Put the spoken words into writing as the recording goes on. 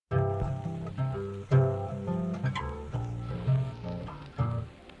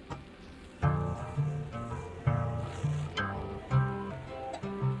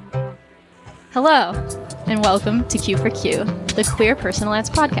Hello, and welcome to Q for Q, the Queer Personal Ads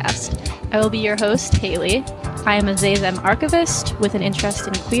podcast. I will be your host, Haley. I am a They/Them archivist with an interest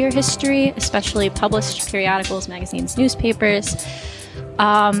in queer history, especially published periodicals, magazines, newspapers.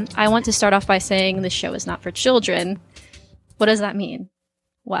 I want to start off by saying this show is not for children. What does that mean?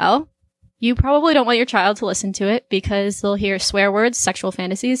 Well, you probably don't want your child to listen to it because they'll hear swear words, sexual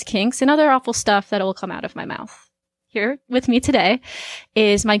fantasies, kinks, and other awful stuff that will come out of my mouth. Here with me today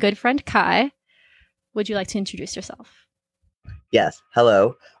is my good friend Kai. Would you like to introduce yourself? Yes.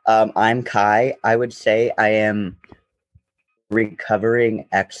 Hello. I'm Kai. I would say I am recovering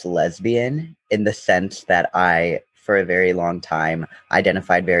ex-lesbian in the sense that I, for a very long time,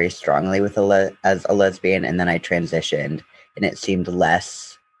 identified very strongly with as a lesbian, and then I transitioned, and it seemed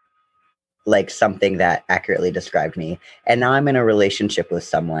less like something that accurately described me. And now I'm in a relationship with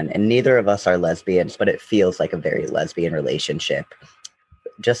someone, and neither of us are lesbians, but it feels like a very lesbian relationship.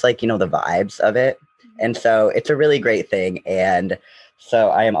 Just like, the vibes of it. And so it's a really great thing. And so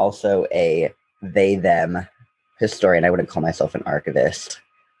I am also a they/them historian. I wouldn't call myself an archivist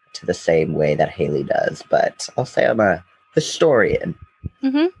to the same way that Haley does, but I'll say I'm a historian.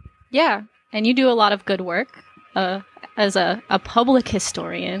 Mm-hmm. Yeah. And you do a lot of good work as a public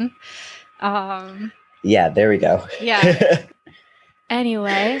historian. Yeah, there we go. Yeah.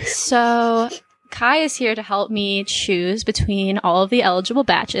 Anyway, so Kai is here to help me choose between all of the eligible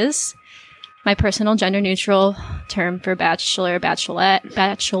batches. My personal gender-neutral term for bachelor,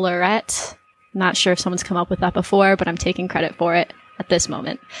 bachelorette. Not sure if someone's come up with that before, but I'm taking credit for it at this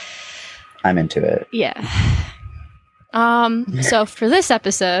moment. I'm into it. Yeah. So for this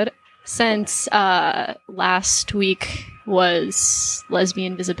episode, since last week was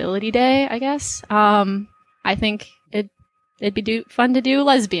Lesbian Visibility Day, I guess, I think it'd be fun to do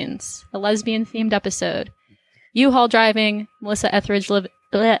lesbians, a lesbian-themed episode. U-Haul driving, Melissa Etheridge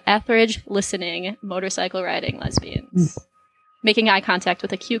listening, motorcycle riding lesbians. Making eye contact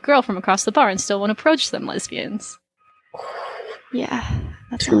with a cute girl from across the bar and still won't approach them lesbians. Yeah.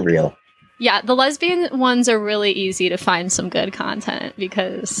 That's too real. Yeah, the lesbian ones are really easy to find some good content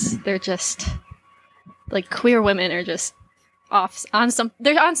because they're just, like, queer women are just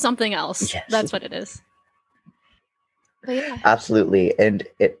they're on something else. Yes. That's what it is. But yeah. Absolutely. And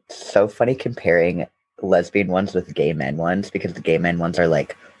it's so funny comparing lesbian ones with gay men ones, because the gay men ones are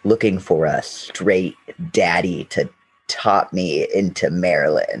like looking for a straight daddy to top me into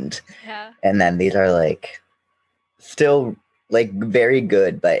Maryland. Yeah. And then these are like still like very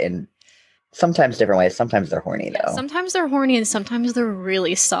good, but in sometimes different ways. Sometimes they're horny though. Sometimes they're horny and sometimes they're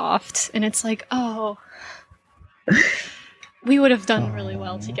really soft. And it's like, oh, we would have done really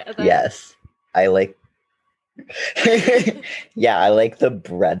well together. Yes. I like yeah, I like the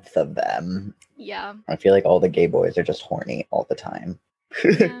breadth of them. Yeah. I feel like all the gay boys are just horny all the time.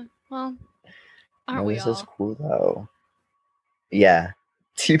 Yeah, well, aren't we all? This is cool though. Yeah.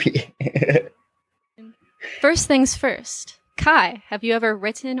 TB. First things first. Kai, have you ever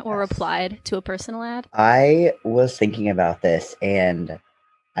written or replied to a personal ad? I was thinking about this and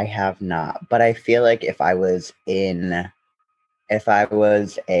I have not, but I feel like if I was a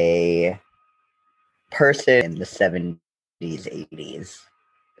person in the 70s, 80s,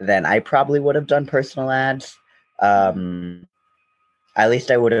 then I probably would have done personal ads. At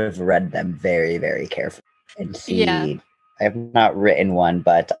least I would have read them very, very carefully and see. Yeah. I have not written one,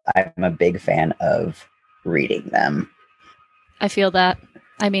 but I'm a big fan of reading them. I feel that.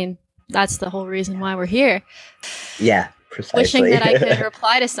 I mean, that's the whole reason why we're here. Yeah, precisely. Wishing that I could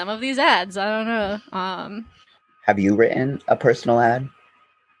reply to some of these ads. I don't know. Have you written a personal ad?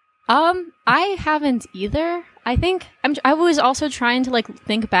 I haven't either. I think I was also trying to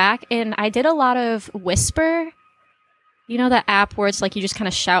think back, and I did a lot of Whisper. You know that app where it's like you just kind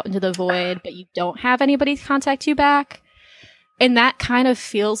of shout into the void, but you don't have anybody contact you back? And that kind of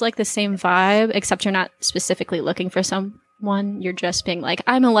feels like the same vibe, except you're not specifically looking for someone. You're just being like,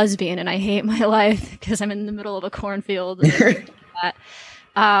 I'm a lesbian and I hate my life because I'm in the middle of a cornfield. And that.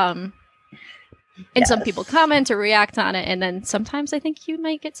 And yes. Some people comment or react on it, and then sometimes I think you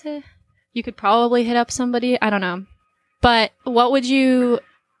could probably hit up somebody. I don't know. But what would you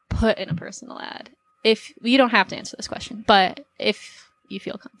put in a personal ad? If you don't have to answer this question, but if you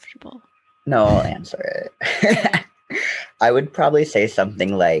feel comfortable. No, I'll answer it. I would probably say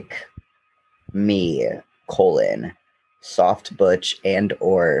something like me, soft butch and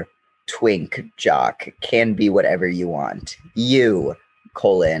or twink jock can be whatever you want. You,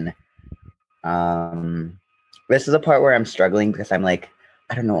 this is a part where I'm struggling because I'm like,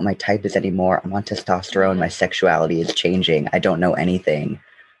 I don't know what my type is anymore. I'm on testosterone. My sexuality is changing. I don't know anything.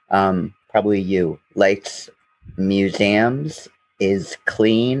 Probably you. Likes museums, is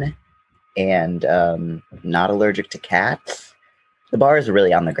clean, and not allergic to cats. The bar is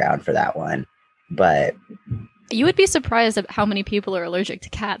really on the ground for that one, but You would be surprised at how many people are allergic to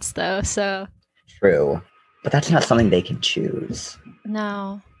cats, though. So true. But that's not something they can choose.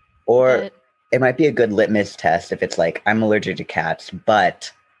 no. Or But it might be a good litmus test if it's like, I'm allergic to cats,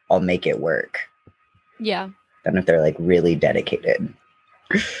 but I'll make it work. yeah. Then if they're like really dedicated.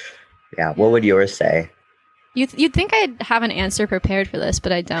 Yeah, what would yours say? You'd think I'd have an answer prepared for this,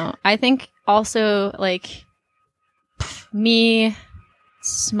 but I don't. I think also, like, me,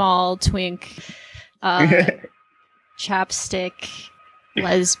 small twink, chapstick,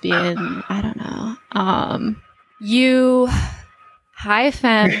 lesbian, I don't know. You, high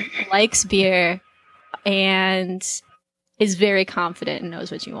femme, likes beer, and is very confident and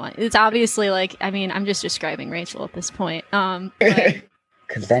knows what you want. It's obviously like, I mean, I'm just describing Rachel at this point. But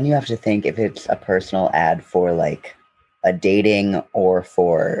Because then you have to think if it's a personal ad for like a dating or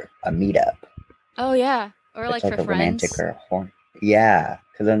for a meetup. oh yeah, or It's like like for a friends. romantic or a horn. Yeah,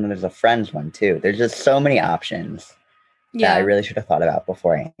 because then there's a friends one too. There's just so many options that I Yeah. really should have thought about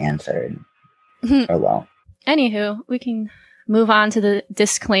before I answered. Or well, Anywho, we can move on to the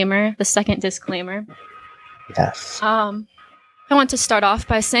disclaimer, the second disclaimer. yes. I want to start off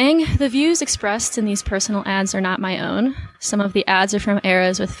by saying the views expressed in these personal ads are not my own. Some of the ads are from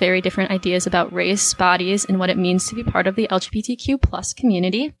eras with very different ideas about race, bodies, and what it means to be part of the LGBTQ plus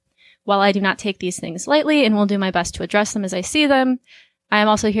community. While I do not take these things lightly and will do my best to address them as I see them, I am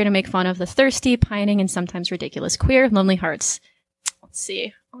also here to make fun of the thirsty, pining, and sometimes ridiculous queer, lonely hearts. Let's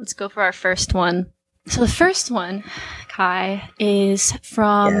see. Let's go for our first one. So the first one, Kai, is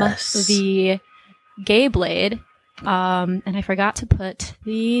from Yes. the Gay Blade. And I forgot to put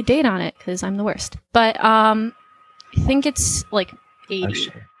the date on it because I'm the worst. But I think it's like 80. Oh,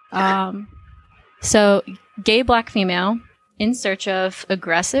 shit. So gay black female in search of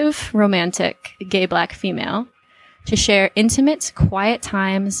aggressive, romantic gay black female to share intimate, quiet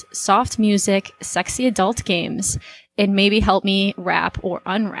times, soft music, sexy adult games, and maybe help me wrap or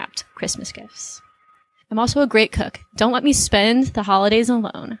unwrapped Christmas gifts. I'm also a great cook. Don't let me spend the holidays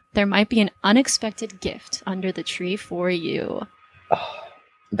alone. There might be an unexpected gift under the tree for you. Oh,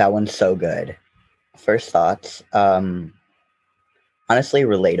 that one's so good. First thoughts. Honestly,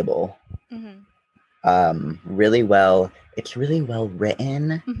 relatable. Really well. It's really well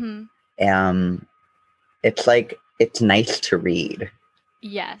written. It's like it's nice to read,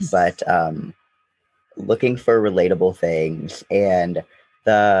 Yes. but looking for relatable things and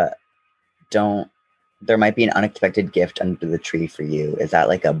there might be an unexpected gift under the tree for you. Is that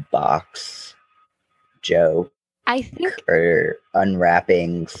like a box joke I think, or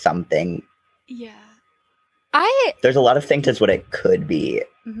unwrapping something? yeah. There's a lot of things as what it could be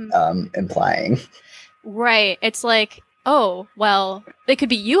implying. Right. It's like, oh, well, it could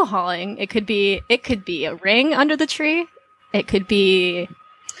be you hauling. It could be a ring under the tree. It could be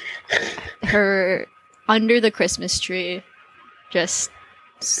her under the Christmas tree, just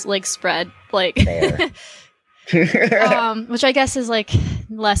like spread, like, There. which I guess is like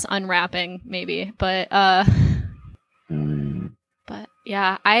less unwrapping, maybe. But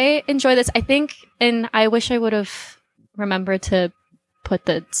yeah, I enjoy this. I think, and I wish I would have remembered to put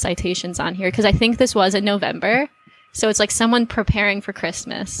the citations on here because I think this was in November. So it's like someone preparing for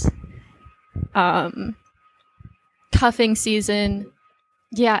Christmas. Cuffing season.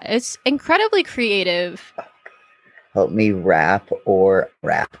 Yeah, it's incredibly creative. Help me wrap or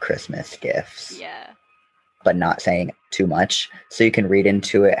wrap Christmas gifts. Yeah. But not saying too much. So you can read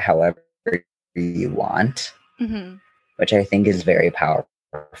into it however you want, which I think is very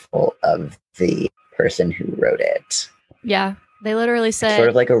powerful of the person who wrote it. Yeah. They literally said It's sort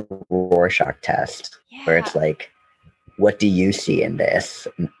of like a Rorschach test where it's like, what do you see in this?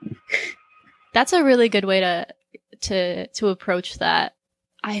 That's a really good way to approach that.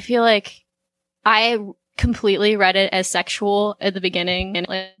 I feel like I completely read it as sexual at the beginning, and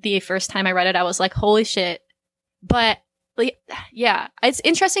like, the first time I read it, I was like, "Holy shit!" But like, yeah, it's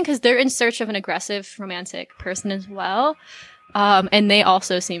interesting because they're in search of an aggressive romantic person as well, and they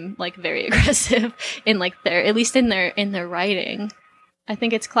also seem like very aggressive in like at least in their writing. I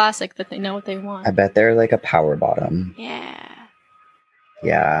think it's classic that they know what they want. I bet they're like a power bottom. Yeah.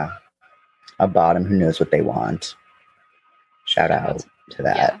 Yeah. A bottom who knows what they want. Shout out to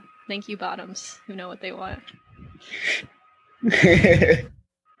that. Yeah. Thank you, bottoms who know what they want.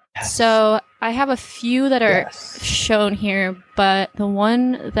 So I have a few that are shown here, but the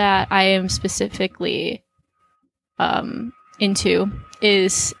one that I am specifically into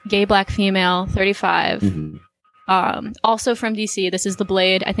is gay black female, 35. Also from DC. This is The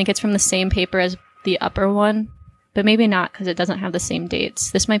Blade. I think it's from the same paper as the upper one. but maybe not because it doesn't have the same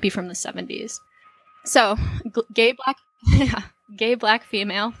dates. This might be from the 70s. So, gay black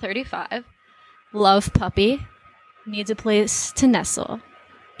female, 35, love puppy, needs a place to nestle.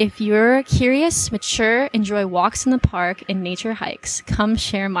 If you're curious, mature, enjoy walks in the park and nature hikes, come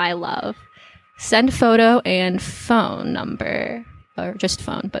share my love. Send photo and phone number, or just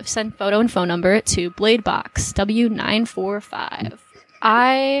phone, but send photo and phone number to Bladebox W945.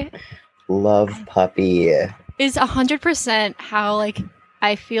 I love puppy is 100% how like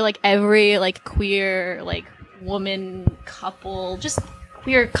I feel like every like queer like woman couple, just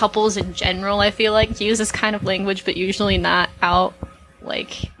queer couples in general, I feel like use this kind of language, but usually not out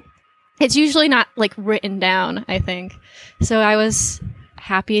like it's usually not like written down, I think. So I was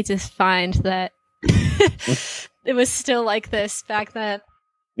happy to find that it was still like this back then.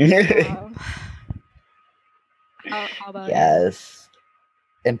 How about yes.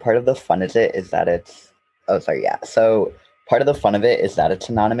 And part of the fun of it is that it's so part of the fun of it is that it's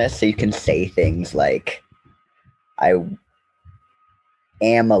anonymous, so you can say things like, I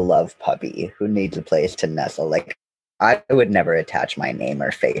am a love puppy who needs a place to nestle. Like, I would never attach my name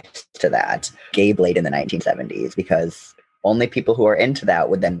or face to that. Gay Blade in the 1970s, because only people who are into that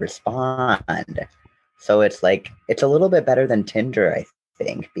would then respond. So it's like, it's a little bit better than Tinder, I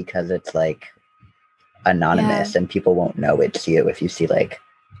think, because it's like anonymous and people won't know it's you if you see like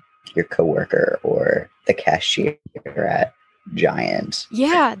your coworker or the cashier at Giant.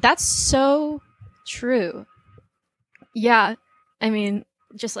 Yeah, that's so true. Yeah, I mean,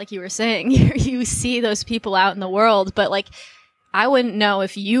 just like you were saying, you see those people out in the world, but like, I wouldn't know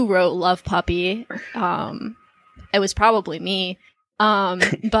if you wrote Love Puppy. It was probably me.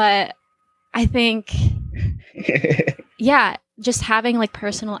 But I think, yeah, just having like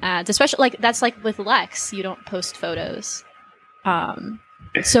personal ads, especially like that's like with Lex, you don't post photos.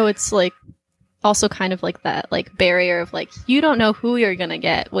 So it's like also kind of like that like barrier of like, you don't know who you're going to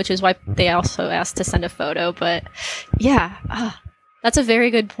get, which is why they also asked to send a photo. But yeah, that's a very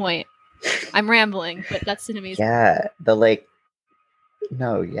good point. I'm rambling, but that's an amazing. Yeah, like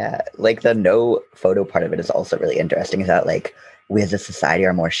the no photo part of it is also really interesting. Is that like we as a society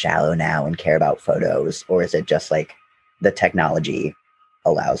are more shallow now and care about photos, or is it just like the technology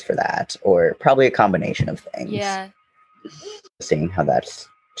allows for that, or probably a combination of things? Yeah. Seeing how that's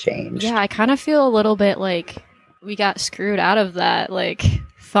changed. Yeah, I kind of feel a little bit like we got screwed out of that like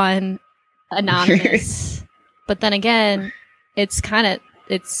fun anonymous. But then again, it's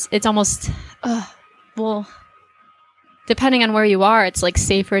almost well, depending on where you are, it's like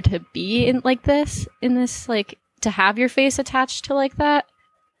safer to be in this like to have your face attached to like that.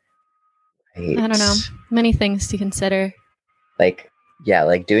 Right. I don't know, many things to consider. Like, yeah,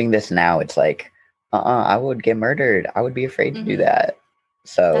 like doing this now, it's like, I would get murdered. I would be afraid to do that.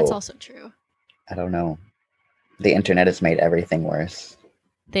 So that's also true. I don't know. The internet has made everything worse.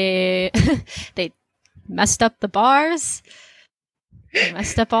 They messed up the bars. They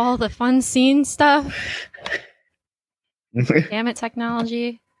messed up all the fun scene stuff. Damn it,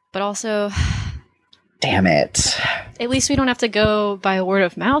 technology. But also, damn it. At least we don't have to go by word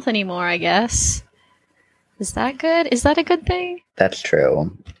of mouth anymore, I guess. Is that good? Is that a good thing? That's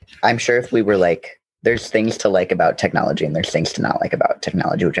true. I'm sure if we were like, there's things to like about technology and there's things to not like about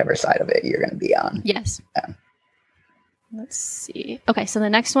technology, whichever side of it you're going to be on. Yes. Yeah. Let's see. Okay, so the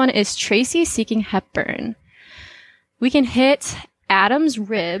next one is Tracy seeking Hepburn. We can hit Adam's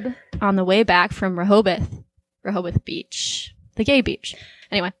rib on the way back from Rehoboth Beach, the gay beach.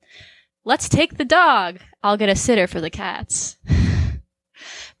 Anyway, let's take the dog. I'll get a sitter for the cats.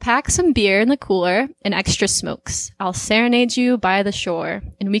 Pack some beer in the cooler and extra smokes. I'll serenade you by the shore,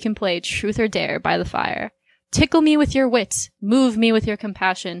 and we can play truth or dare by the fire. Tickle me with your wit, move me with your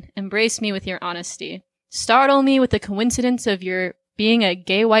compassion, embrace me with your honesty. Startle me with the coincidence of your being a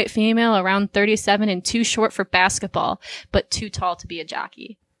gay white female around 37 and too short for basketball, but too tall to be a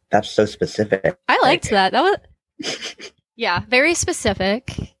jockey. That's so specific. I liked that. That was, yeah, very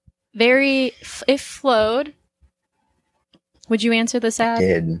specific. It flowed. Would you answer this ad? I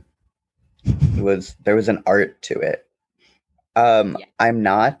did. There was an art to it. Yeah. I'm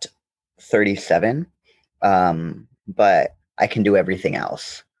not 37, but I can do everything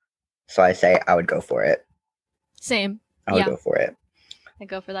else. So I say I would go for it. Same. I would go for it. I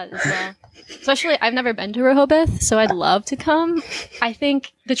go for that as well. Especially, I've never been to Rehoboth, so I'd love to come. I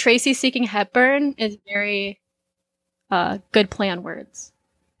think the Tracy seeking Hepburn is very good play on words.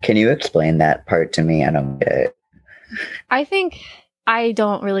 Can you explain that part to me? I don't get it. I think I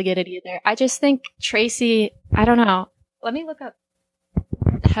don't really get it either. I just think Tracy, I don't know. Let me look up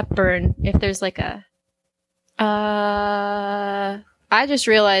Hepburn if there's like a... I just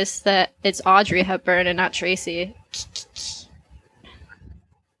realized that it's Audrey Hepburn and not Tracy.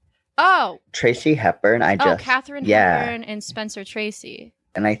 Oh, Tracy Hepburn. Katharine yeah. Hepburn and Spencer Tracy.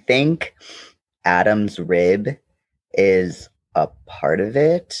 And I think Adam's Rib is a part of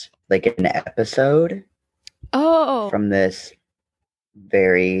it, like an episode from this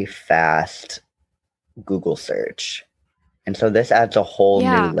very fast Google search. And so this adds a whole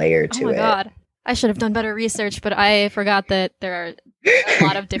new layer to it. Oh my God. I should have done better research, but I forgot that there are a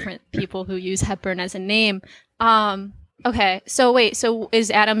lot of different people who use Hepburn as a name. Okay, so wait, so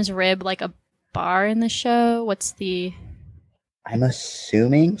is Adam's Rib like a bar in the show? What's the... I'm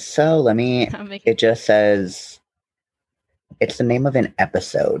assuming so. It just says it's the name of an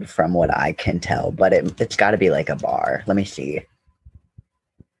episode from what I can tell, but it's got to be like a bar. Let me see.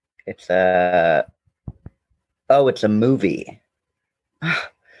 It's a movie.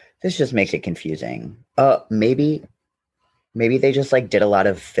 This just makes it confusing. Maybe they just like did a lot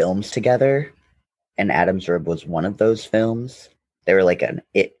of films together, and Adam's Rib was one of those films. They were like an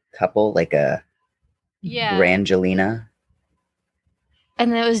it couple, like a Brangelina.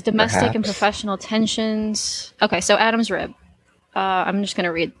 And it was domestic perhaps. And professional tensions. Okay, so Adam's Rib. I'm just going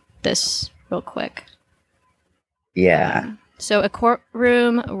to read this real quick. Yeah. So a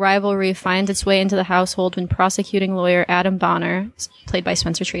courtroom rivalry finds its way into the household when prosecuting lawyer Adam Bonner, played by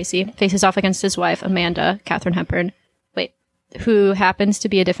Spencer Tracy, faces off against his wife, Amanda, Katharine Hepburn, who happens to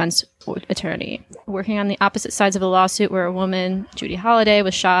be a defense attorney. Working on the opposite sides of a lawsuit where a woman, Judy Holliday,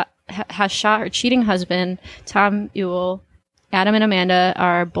 has shot her cheating husband, Tom Ewell. Adam and Amanda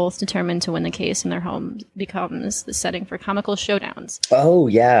are both determined to win the case, and their home becomes the setting for comical showdowns. Oh,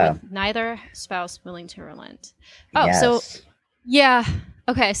 yeah. With neither spouse willing to relent. Oh, yes. So, yeah.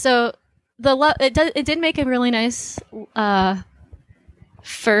 Okay, so it did make a really nice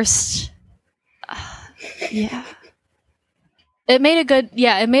first... yeah. It made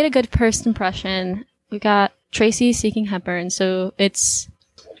a good first impression. We got Tracy seeking Hepburn, so it's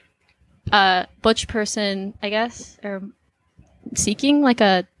a butch person, I guess, or seeking like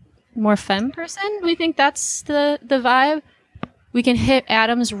a more femme person. We think that's the vibe. We can hit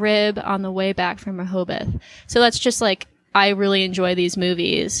Adam's Rib on the way back from Rehoboth. So that's just like, I really enjoy these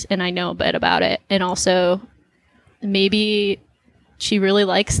movies and I know a bit about it. And also maybe she really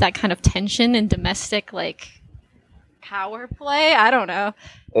likes that kind of tension and domestic like power play. I don't know.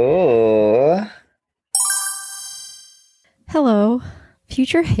 Oh. Hello.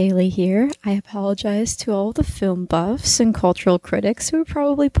 Future Haley here. I apologize to all the film buffs and cultural critics who are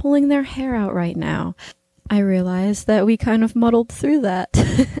probably pulling their hair out right now. I realize that we kind of muddled through that.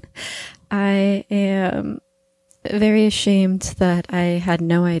 I am very ashamed that I had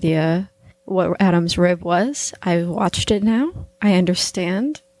no idea what Adam's Rib was. I've watched it now. I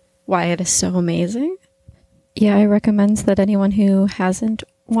understand why it is so amazing. Yeah, I recommend that anyone who hasn't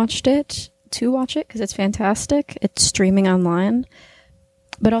watched it to watch it because it's fantastic. It's streaming online.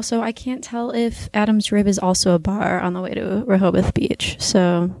 But also, I can't tell if Adam's Rib is also a bar on the way to Rehoboth Beach.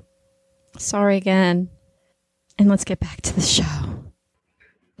 So, sorry again. And let's get back to the show.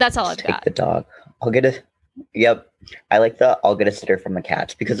 That's all I've got. Take the dog. I'll get a sitter from the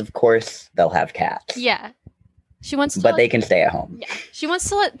cats because, of course, they'll have cats. Yeah. She wants to but they can stay at home. Yeah. She wants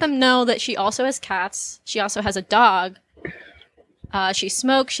to let them know that she also has cats. She also has a dog. She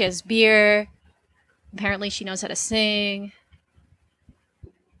smokes. She has beer. Apparently, she knows how to sing.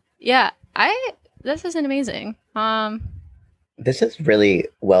 Yeah, this is amazing. This is really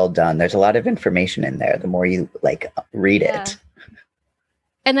well done. There's a lot of information in there. The more you read it.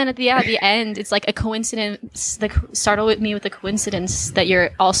 And then at the end, it's like a coincidence. Started with me with the coincidence that you're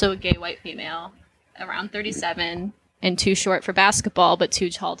also a gay white female, around 37, and too short for basketball, but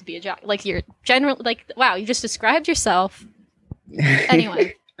too tall to be a jock. Like you're generally wow, you just described yourself.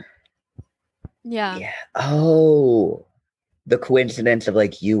 Anyway. Yeah. Oh. The coincidence of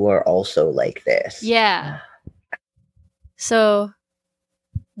you are also like this. Yeah. So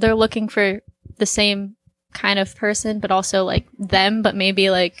they're looking for the same kind of person, but also them, but maybe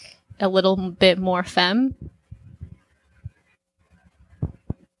a little bit more femme.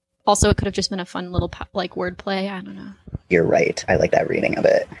 Also, it could have just been a fun little wordplay. I don't know. You're right. I like that reading of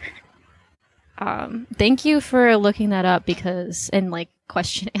it. Thank you for looking that up and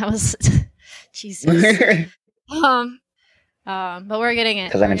questioning. I was Jesus. But we're getting it.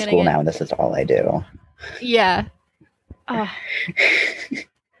 Because I'm in school now and this is all I do. Yeah.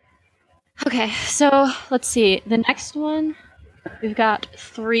 Okay, so let's see. The next one, we've got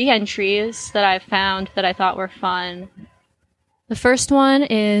 3 entries that I found that I thought were fun. The first one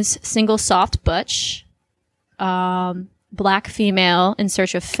is Single Soft Butch. Black female in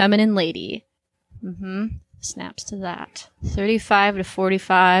search of feminine lady. Snaps to that. 35 to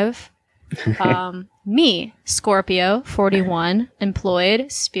 45. Me, Scorpio, 41,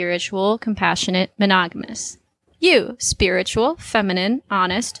 employed, spiritual, compassionate, monogamous. You, spiritual, feminine,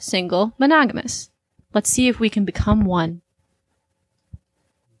 honest, single, monogamous. Let's see if we can become one.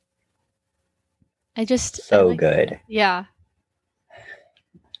 So good. Yeah.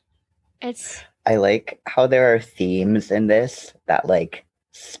 It's... I like how there are themes in this that like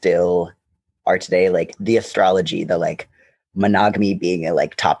still are today, like the astrology, the like monogamy being a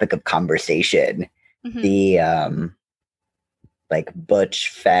like topic of conversation, the like butch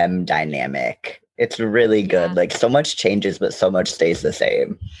femme dynamic. It's really good. Like so much changes, but so much stays the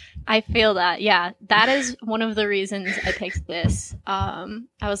same. I feel that. Yeah, that is one of the reasons I picked this. I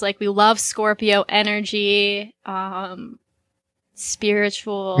was like, we love Scorpio energy,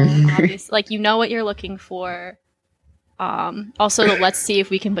 spiritual, obviously, like you know what you're looking for. Also, the let's see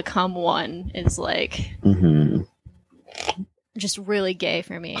if we can become one is like just really gay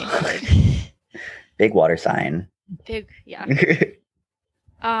for me. Like, big water sign. Big, yeah.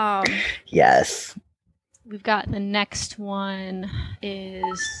 Yes. We've got the next one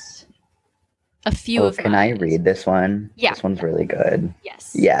is a few of can I read this one? Yeah. This one's really good.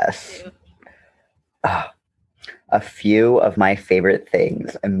 Yes. Yes. A few of my favorite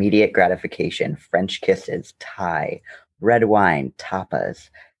things: immediate gratification, French kisses, Thai, red wine, tapas,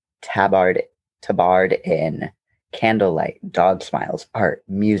 tabard inn, candlelight, dog smiles, art,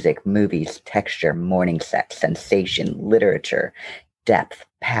 music, movies, texture, morning sex, sensation, literature, depth,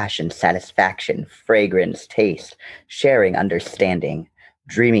 passion, satisfaction, fragrance, taste, sharing, understanding,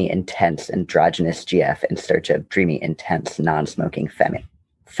 dreamy, intense, androgynous GF in search of dreamy, intense, non-smoking femme,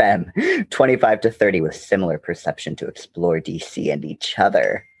 25 to 30 with similar perception to explore DC and each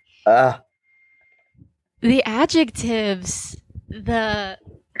other. The adjectives, the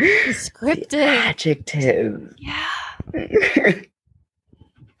scripting. The adjectives. Yeah.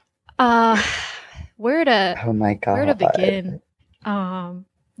 Where to? Oh my god. Where to begin?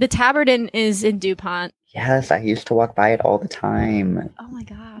 The Tabard Inn is in DuPont. Yes, I used to walk by it all the time. Oh my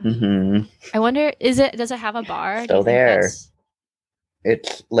god. Mm-hmm. I wonder, does it have a bar? Still there.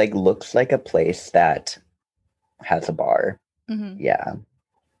 It's like looks like a place that has a bar. Mm-hmm. Yeah.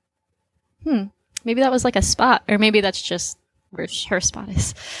 Maybe that was like a spot, or maybe that's just where her spot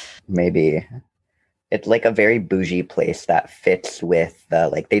is. Maybe. It's like a very bougie place that fits with the,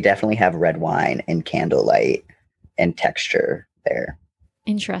 like, they definitely have red wine and candlelight and texture there.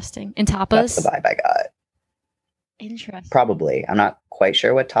 Interesting. And tapas? That's the vibe I got. Interesting. Probably. I'm not quite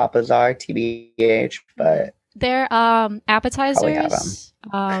sure what tapas are, TBH, but they're appetizers.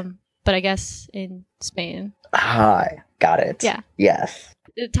 Have but I guess in Spain. Got it. Yeah. Yes.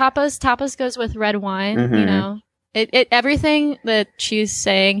 Tapas goes with red wine, you know. It everything that she's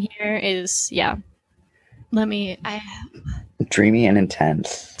saying here is dreamy and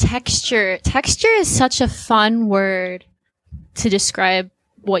intense. Texture is such a fun word to describe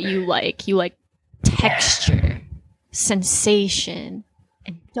what you like. You like texture, sensation,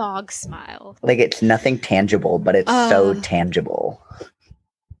 and dog smile. Like, it's nothing tangible, but it's so tangible.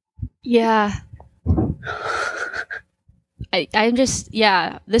 Yeah. I'm just,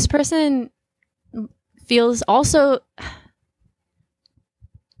 this person feels also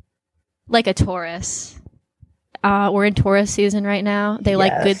like a Taurus. We're in Taurus season right now. They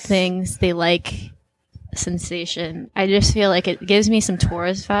like good things. They like sensation. I just feel like it gives me some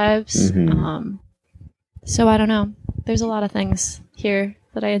Taurus vibes. So I don't know. There's a lot of things here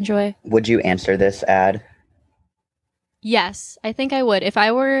that I enjoy. Would you answer this ad? Yes, I think I would. If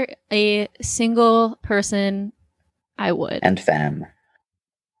I were a single person, I would. And femme.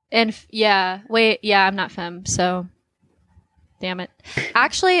 And I'm not femme, so damn it.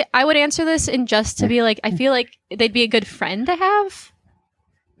 Actually, I would answer this in just to be like, I feel like they'd be a good friend to have.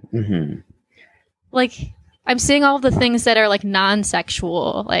 Like, I'm seeing all the things that are like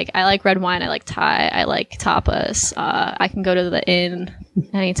non-sexual. Like, I like red wine, I like Thai, I like tapas. I can go to the inn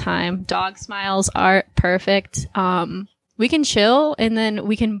anytime. Dog smiles, art, perfect. We can chill and then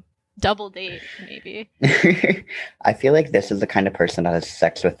we can double date, maybe. I feel like this is the kind of person that has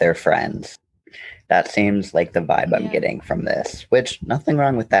sex with their friends. That seems like the vibe I'm getting from this, which nothing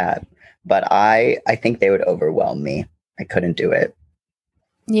wrong with that. But I think they would overwhelm me. I couldn't do it.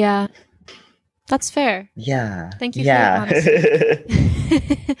 Yeah. That's fair. Yeah. Thank you for your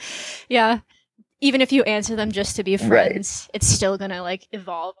honesty. Yeah. Even if you answer them just to be friends, it's still gonna like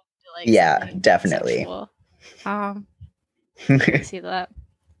evolve to like definitely. I see that.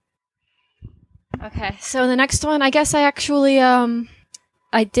 Okay, so the next one, I guess I actually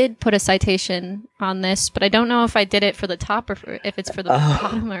I did put a citation on this, but I don't know if I did it for the top or if it's for the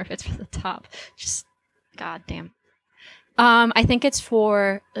bottom or if it's for the top. Just goddamn. I think it's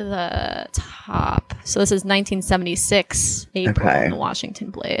for the top. So this is 1976 April Okay. in the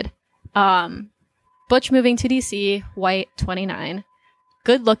Washington Blade. Butch moving to DC, white, 29.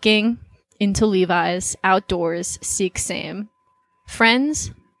 Good looking, into Levi's, outdoors, seek same.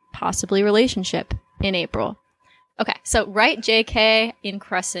 Friends, possibly relationship in April. Okay, so write JK in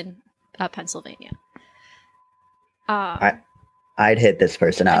Crescent, Pennsylvania. I'd hit this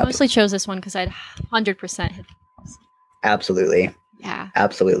person I up. mostly chose this one because I'd 100% hit. Absolutely. Yeah.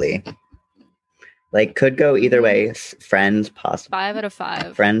 Absolutely. Like, could go either way. Friends, possibly. 5 out of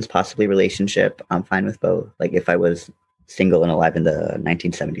 5. Friends, possibly relationship. I'm fine with both. Like, if I was single and alive in the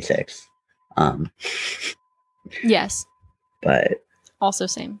 1976. Yes. But Also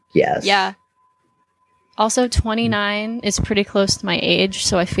same. yes. Yeah. Also, 29 is pretty close to my age,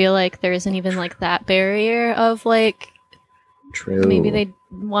 so I feel like there isn't even like that barrier of like True. maybe they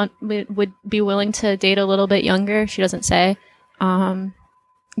would be willing to date a little bit younger. She doesn't say.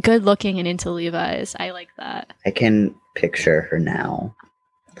 Good looking and into Levi's. I like that. I can picture her now.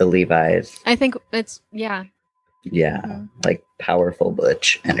 The Levi's. I think it's yeah. Yeah. Mhm. Like powerful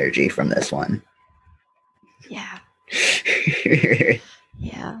butch energy from this one. Yeah.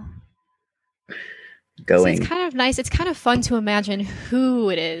 Yeah. Going. So it's kind of nice. It's kind of fun to imagine who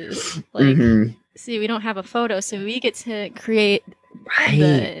it is. Like, Mhm. see, we don't have a photo, so we get to create Right.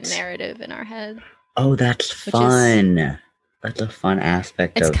 the narrative in our head. Oh, that's Which is- fun. That's a fun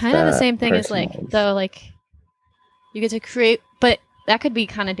aspect It's of kind of the same thing as like, personals. though, like you get to create, but that could be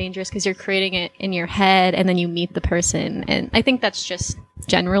kind of dangerous because you're creating it in your head and then you meet the person. And I think that's just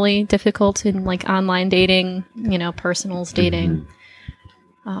generally difficult in like online dating, you know, personals dating.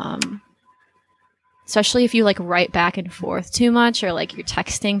 Especially if you like write back and forth too much or like you're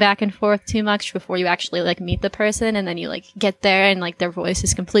texting back and forth too much before you actually like meet the person and then you like get there and like their voice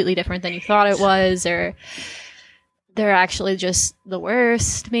is completely different than you thought it was, or they're actually just the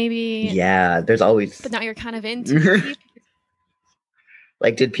worst maybe. Yeah, there's always But now you're kind of into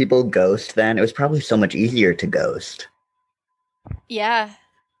like, did people ghost then? It was probably so much easier to ghost. Yeah.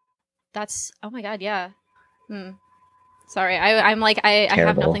 That's oh my god, yeah. Sorry, I'm like I have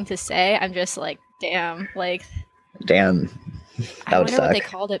Terrible. nothing to say. I'm just like, damn, like Damn. I That would wonder what they suck.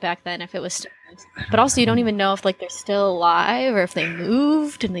 called it back then if it was still, but also you don't even know if like they're still alive or if they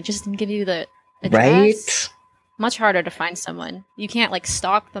moved and they just didn't give you the address. Right? Much harder to find someone. You can't like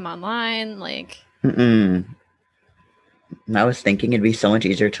stalk them online, like Mm-mm. And I was thinking it'd be so much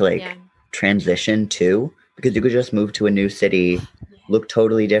easier to like yeah. transition too, because you could just move to a new city, look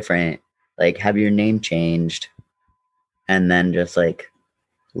totally different, like have your name changed, and then just like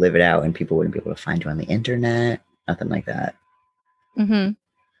live it out, and people wouldn't be able to find you on the internet. Nothing like that. Mm-hmm.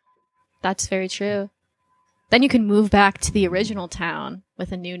 That's very true. Then you can move back to the original town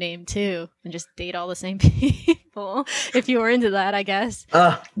with a new name too and just date all the same people if you were into that, I guess.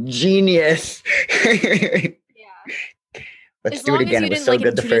 Oh, genius. Yeah. Let's As do long it again. as It you was didn't so like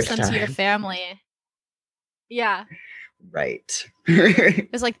good the introduce first them to your time. family. Yeah. Right.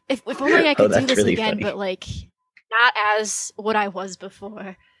 It was like if only I Oh, could do that's this really again, funny. but like not as what I was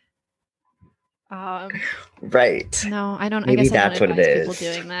before. Right. No, I don't. Maybe I guess that's I don't what it advise people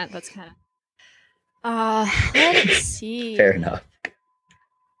is. doing that. That's kind of. Let's see. Fair enough.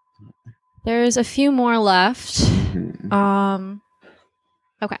 There's a few more left. Mhm.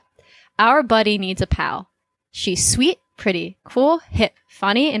 Okay. Our buddy needs a pal. She's sweet, pretty, cool, hip,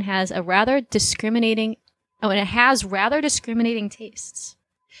 funny, and has rather discriminating tastes.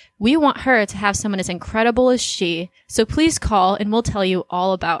 We want her to have someone as incredible as she, so please call and we'll tell you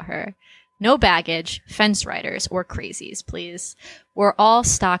all about her. No baggage, fence riders, or crazies, please. We're all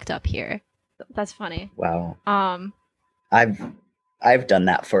stocked up here. That's funny. Wow. Um, I've done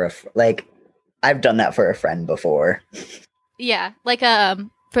that for I've done that for a friend before. yeah, like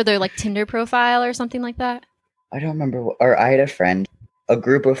for their like Tinder profile or something like that. I don't remember. Or I had a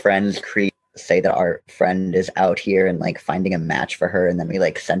group of friends say that our friend is out here and like finding a match for her, and then we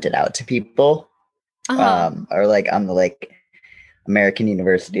like sent it out to people. Or like on the like American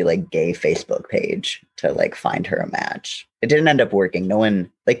University like gay Facebook page to like find her a match. It didn't end up working. No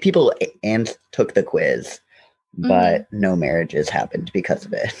one like people and took the quiz, but no marriages happened because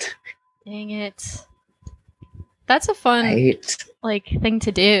of it. Dang it. That's a fun Right? like thing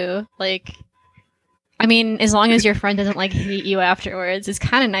to do. Like, I mean, as long as your friend doesn't like hate you afterwards, it's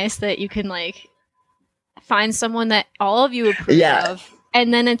kind of nice that you can like find someone that all of you approve Yeah. of,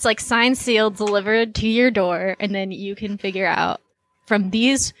 and then it's like signed, sealed, delivered to your door, and then you can figure out from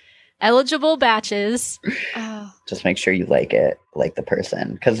these eligible batches. Just make sure you like it, like the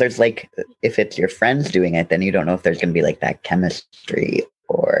person. Because there's like, if it's your friends doing it, then you don't know if there's going to be like that chemistry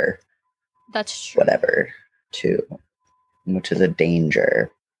or That's true. whatever, too. which is a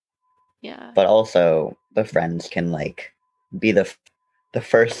danger. Yeah. But also the friends can like be the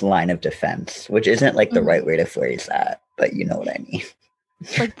first line of defense, which isn't like the right way to phrase that, but you know what I mean.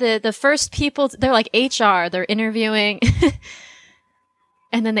 Like the first people, they're like HR, they're interviewing,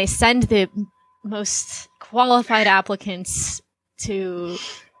 and then they send the most qualified applicants to,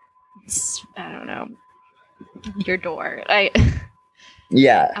 I don't know, your door.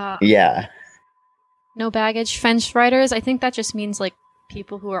 Yeah. No baggage. Fence riders, I think that just means like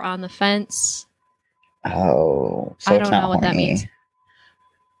people who are on the fence. Oh, so I it's don't not know what that horny. means.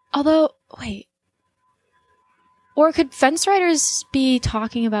 Although, wait. Or could fence riders be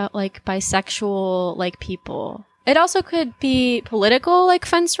talking about like bisexual like people? It also could be political like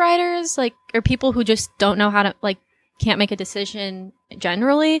fence riders, like, or people who just don't know how to like can't make a decision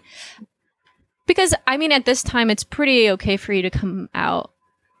generally. Because I mean at this time it's pretty okay for you to come out.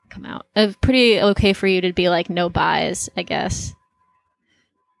 Pretty okay for you to be like no buys, I guess.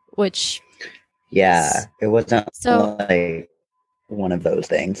 Which Yeah, it wasn't like one of those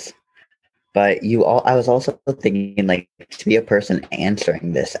things. But I was also thinking, like, to be a person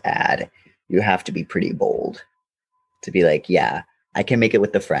answering this ad, you have to be pretty bold. To be like, yeah, I can make it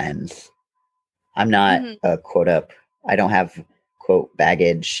with the friends. I'm not a quote up. I don't have quote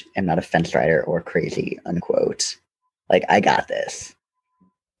baggage. I'm not a fence rider or crazy unquote. Like, I got this.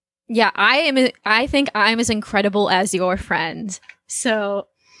 Yeah, I think I'm as incredible as your friend. So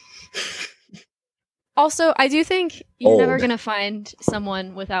also, I do think you're never going to find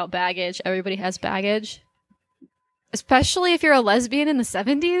someone without baggage. Everybody has baggage. Especially if you're a lesbian in the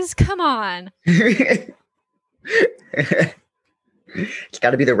 70s. Come on. It's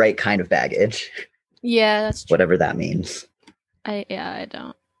got to be the right kind of baggage. Yeah, that's true. Whatever that means. I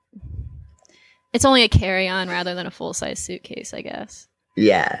don't. It's only a carry-on rather than a full-size suitcase, I guess.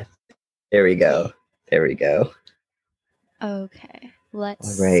 Yeah. There we go. Okay.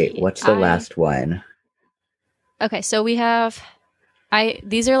 Let's All right. see. What's the last one? Okay, so we have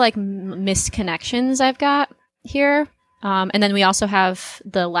these are like missed connections I've got here. And then we also have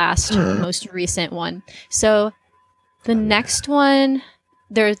the last most recent one. So the next one,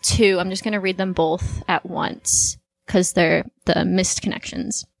 there are two. I'm just going to read them both at once because they're the missed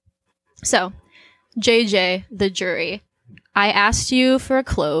connections. So, JJ, the jury. I asked you for a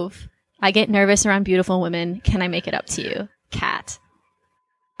clove. I get nervous around beautiful women. Can I make it up to you? Cat.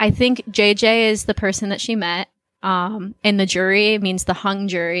 I think JJ is the person that she met. And the jury means the hung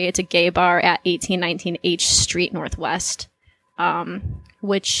jury. It's a gay bar at 1819 H Street Northwest,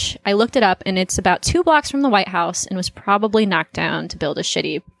 which I looked it up, and it's about 2 blocks from the White House and was probably knocked down to build a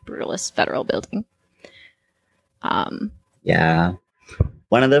shitty, brutalist federal building. Yeah.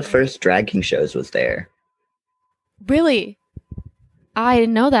 One of the first drag king shows was there. Really? I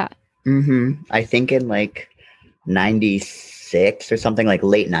didn't know that. I think in like 96 or something, like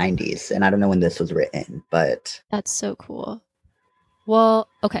late 90s. And I don't know when this was written, but... That's so cool. Well,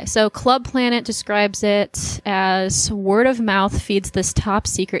 okay, so Club Planet describes it as word of mouth feeds this top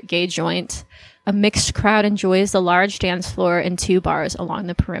secret gay joint. A mixed crowd enjoys the large dance floor and 2 bars along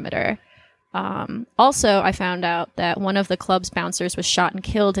the perimeter. Also, I found out that one of the club's bouncers was shot and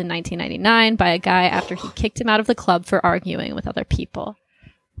killed in 1999 by a guy after he kicked him out of the club for arguing with other people.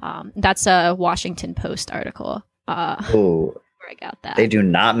 That's a Washington Post article. Where I got that. They do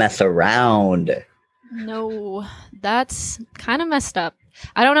not mess around. No, that's kind of messed up.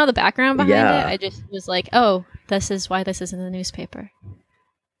 I don't know the background behind it. I just was like, oh, this is why this is in the newspaper.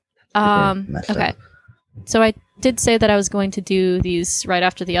 Okay. So I did say that I was going to do these right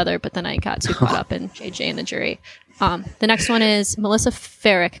after the other, but then I got too caught up in JJ and the jury. The next one is Melissa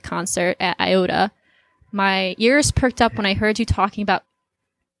Ferrick concert at IOTA. My ears perked up when I heard you talking about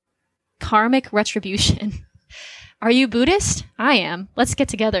karmic retribution. Are you Buddhist? I am. Let's get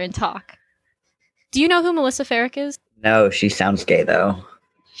together and talk. Do you know who Melissa Ferrick is? No, she sounds gay though.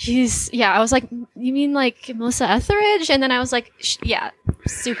 I was like, you mean like Melissa Etheridge? And then I was like, yeah,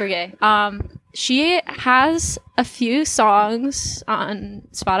 super gay. She has a few songs on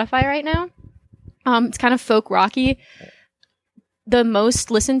Spotify right now. It's kind of folk rocky. The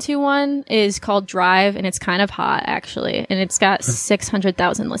most listened to one is called Drive, and it's kind of hot actually, and it's got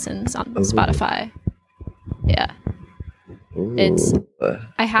 600,000 listens on Spotify. Yeah.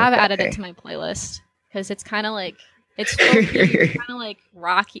 I have added it to my playlist because it's kind of like it's kind of like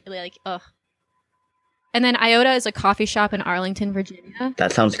rocky, like ugh. And then IOTA is a coffee shop in Arlington, Virginia.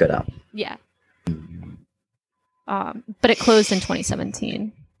 That sounds good. Yeah. But it closed in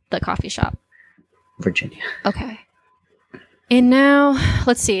 2017. The coffee shop, Virginia. Okay. And now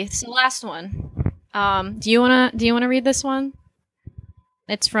let's see. So last one. Do you wanna read this one?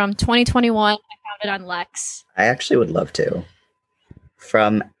 It's from 2021. I found it on Lex. I actually would love to.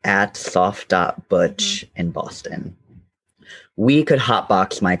 From at soft.butch in Boston. We could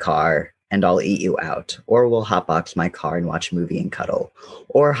hotbox my car and I'll eat you out. Or we'll hotbox my car and watch a movie and cuddle.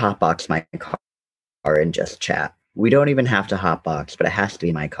 Or hotbox my car and just chat. We don't even have to hotbox, but it has to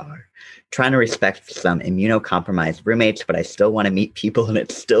be my car. Trying to respect some immunocompromised roommates, but I still want to meet people and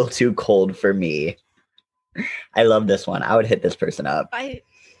it's still too cold for me. I love this one. I would hit this person up.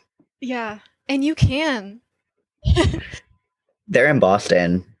 Yeah. And you can. They're in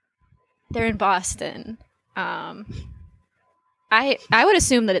Boston. They're in Boston. I would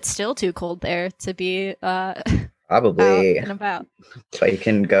assume that it's still too cold there to be probably out and about. So you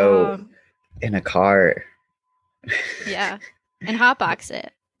can go in a car. Yeah. And hotbox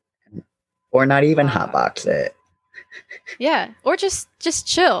it. Or not even hotbox it. Yeah. Or just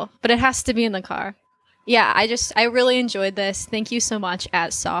chill. But it has to be in the car. Yeah, I really enjoyed this. Thank you so much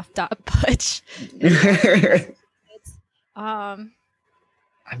at soft.butch. I'm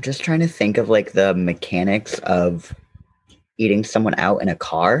just trying to think of like the mechanics of eating someone out in a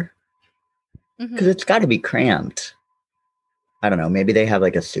car. Because it's got to be cramped. I don't know. Maybe they have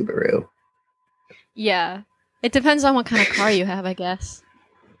like a Subaru. Yeah. It depends on what kind of car you have, I guess.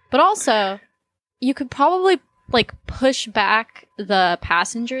 But also, you could probably like push back the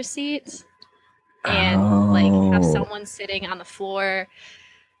passenger seats and like have someone sitting on the floor.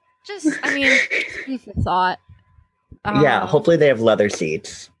 Just, I mean, food for thought. Yeah, hopefully they have leather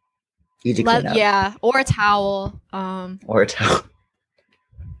seats. Easy cleanup. Yeah, or a towel. Or a towel.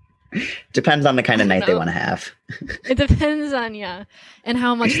 Depends on the kind of night they want to have. It depends on, and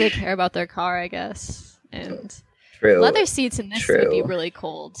how much they care about their car, I guess. And true. Leather seats in this would be really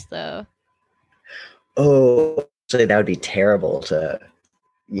cold, though. Oh, actually, that would be terrible to.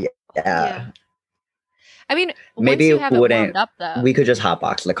 Yeah. I mean, maybe once you have it wouldn't. It warmed up, though, we could just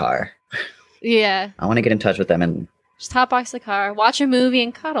hotbox the car. Yeah. I want to get in touch with them and just hotbox the car, watch a movie,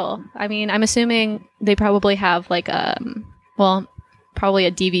 and cuddle. I mean, I'm assuming they probably have like probably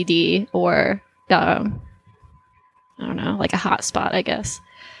a DVD or I don't know, like a hotspot. I guess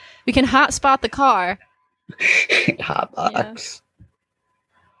we can hotspot the car. Hotbox.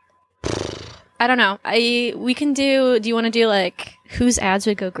 I don't know. We can do. Do you want to do like whose ads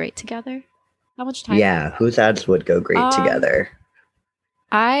would go great together? How much time? Yeah, whose ads would go great together?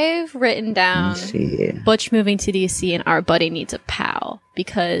 I've written down Butch moving to DC and our buddy needs a pal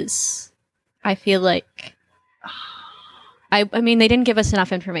because I feel like I mean they didn't give us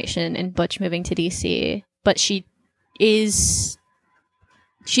enough information in Butch moving to DC, but she does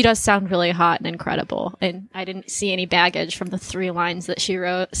sound really hot and incredible, and I didn't see any baggage from the 3 lines that she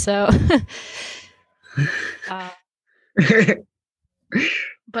wrote, so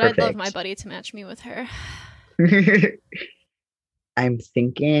but I'd love my buddy to match me with her. I'm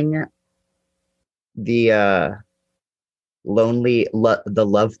thinking the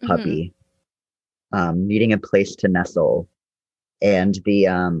love puppy needing a place to nestle, and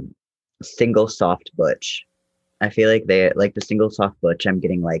the single soft butch. I feel like they like the single soft butch. I'm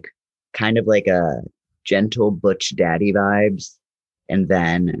getting like kind of like a gentle butch daddy vibes, and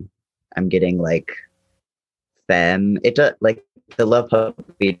then I'm getting like femme. It does like the love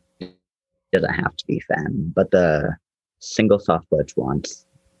puppy doesn't have to be femme, but the single soft butch wants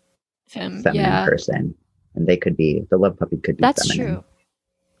feminine person, and they could be the love puppy could be that's feminine. True.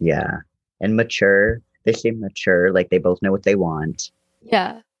 Yeah, and mature. They seem mature, like they both know what they want.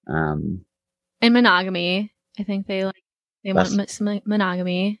 Yeah. And monogamy. I think they want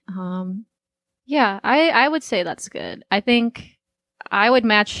monogamy. Yeah, I would say that's good. I think I would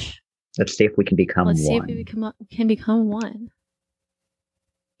match. Let's see if we can become one. Let's see if we can become one.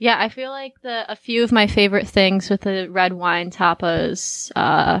 Yeah, I feel like a few of my favorite things with the red wine tapas,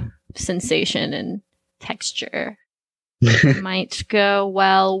 sensation and texture might go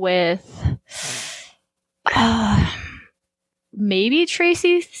well with maybe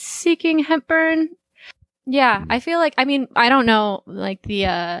Tracy Seeking Hepburn. Yeah, I feel like, I mean, I don't know, like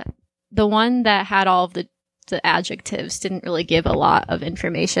the one that had all of the adjectives didn't really give a lot of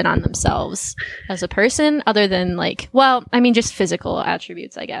information on themselves as a person other than like, well, I mean, just physical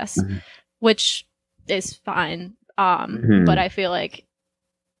attributes, I guess, which is fine. But I feel like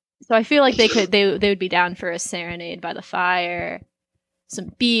they would be down for a serenade by the fire,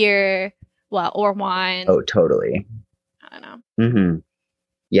 some beer, or wine. Oh, totally. I don't know. Mm-hmm.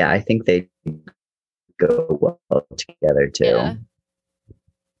 Yeah, I think they go well together too. Yeah.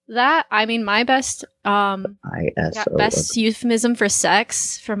 That, I mean, my best best euphemism for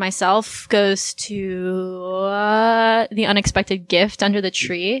sex for myself goes to The Unexpected Gift Under the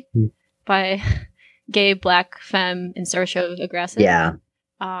Tree by gay black femme in search of aggressive. Yeah.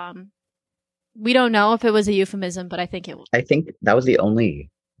 We don't know if it was a euphemism, but I think it was. I think that was the only.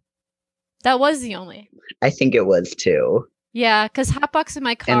 That was the only. I think it was too. Yeah, because hotbox in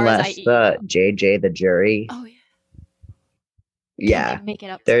my car Unless is I eat. the JJ the jury. Oh, yeah. Yeah. Can I make it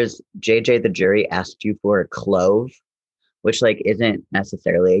up? There's JJ the jury asked you for a clove, which like isn't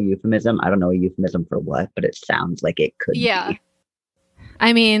necessarily a euphemism. I don't know a euphemism for what, but it sounds like it could Yeah. be.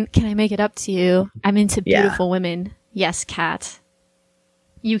 I mean, can I make it up to you? I'm into Yeah. beautiful women. Yes, Kat.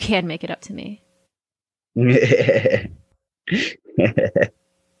 You can make it up to me.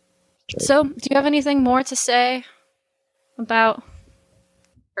 So, do you have anything more to say about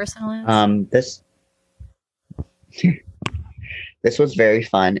personal ads? This was very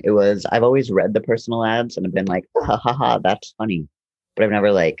fun. I've always read the personal ads and I've been like, ha ha ha, that's funny. But I've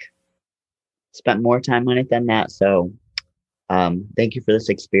never like spent more time on it than that. So thank you for this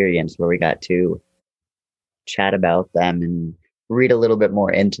experience where we got to chat about them and read a little bit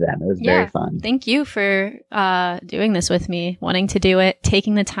more into them. It was very fun. Thank you for doing this with me, wanting to do it,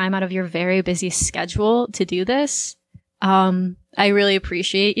 taking the time out of your very busy schedule to do this. I really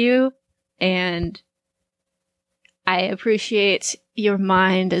appreciate you, and I appreciate your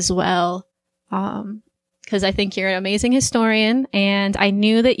mind as well, because I think you're an amazing historian, and I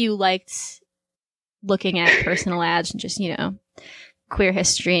knew that you liked looking at personal ads and just, queer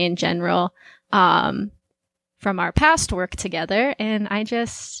history in general. From our past work together, and I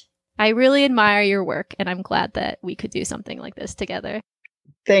really admire your work, and I'm glad that we could do something like this together.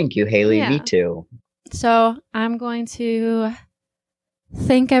 Thank you, Haley. Yeah. Me too. So I'm going to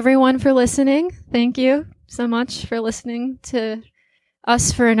thank everyone for listening. Thank you so much for listening to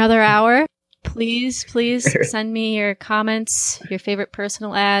us for another hour. Please send me your comments, your favorite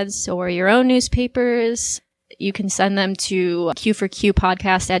personal ads, or your own newspapers. You can send them to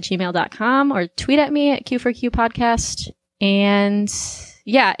q4qpodcast@gmail.com or tweet at me at q4qpodcast. And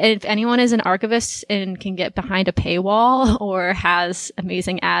yeah, if anyone is an archivist and can get behind a paywall or has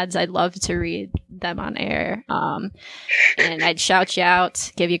amazing ads, I'd love to read them on air. And I'd shout you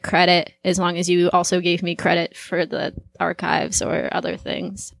out, give you credit, as long as you also gave me credit for the archives or other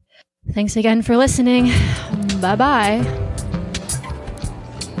things. Thanks again for listening. Bye-bye.